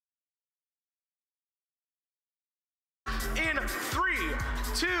in 3,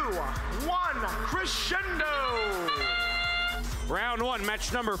 2, 1, crescendo! Round one,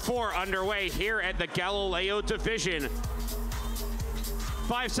 match number 4 underway here at the Galileo division.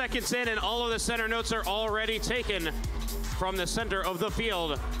 5 seconds in and all of the center notes are already taken from the center of the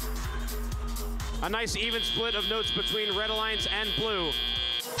field. A nice even split of notes between Red Alliance and Blue.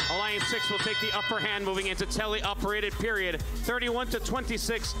 Alliance 6 will take the upper hand moving into tele-operated period.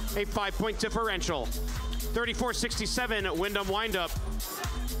 31-26, a 5-point differential. 34-67, Wyndham windup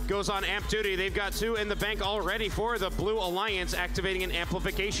goes on amp duty. They've got 2 in the bank already for the Blue Alliance, activating an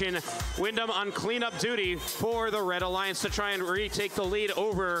amplification. Wyndham on cleanup duty for the Red Alliance to try and retake the lead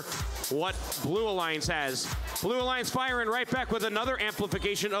over what Blue Alliance has. Blue Alliance firing right back with another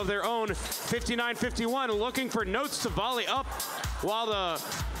amplification of their own. 59-51, looking for notes to volley up while the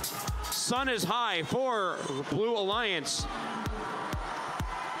sun is high for Blue Alliance.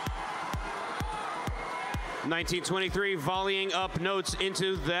 1923 volleying up notes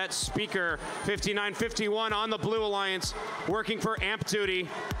into that speaker. 59-51 on the Blue Alliance, working for amp duty.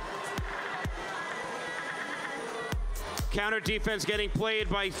 Counter defense getting played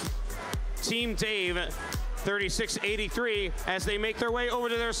by Team Dave. 36-83 as they make their way over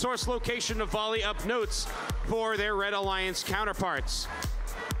to their source location to volley up notes for their Red Alliance counterparts.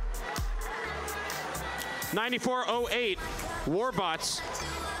 94-08, Warbots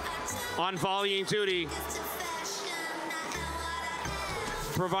on volleying duty,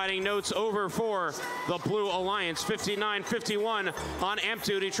 providing notes over for the Blue Alliance. 59-51 on amp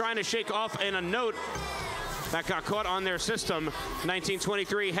duty, trying to shake off in a note that got caught on their system.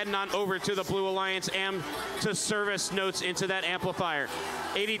 1923 heading on over to the Blue Alliance amp to service notes into that amplifier.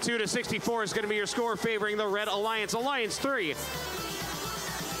 82-64 is going to be your score favoring the Red Alliance. Alliance 3.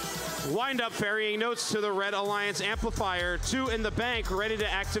 Wind up ferrying notes to the Red Alliance amplifier. 2 in the bank, ready to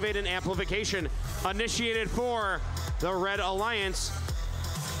activate an amplification. Initiated for the Red Alliance.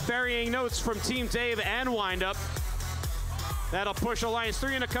 Ferrying notes from Team Dave and wind up. That'll push Alliance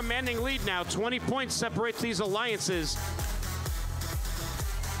 3 in a commanding lead now. 20 points separates these alliances.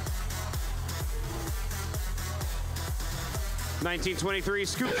 (1923)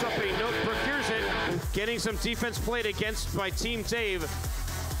 scoops up a note, procures it, getting some defense played against by Team Dave.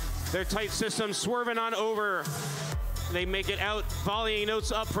 Their tight system swerving on over. They make it out, volleying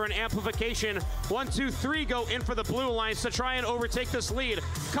notes up for an amplification. 1, 2, 3 go in for the Blue Alliance to try and overtake this lead.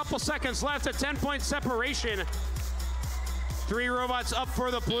 Couple seconds left, a 10-point separation. 3 robots up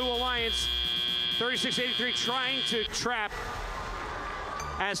for the Blue Alliance. 36-83 trying to trap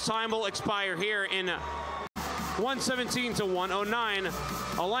as time will expire here in 117-109.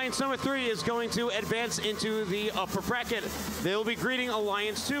 Alliance number 3 is going to advance into the upper bracket. They'll be greeting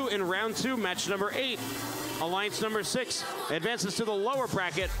Alliance 2 in round 2, match number 8. Alliance number 6 advances to the lower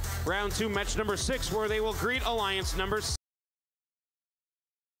bracket, round 2, match number 6, where they will greet Alliance number 7.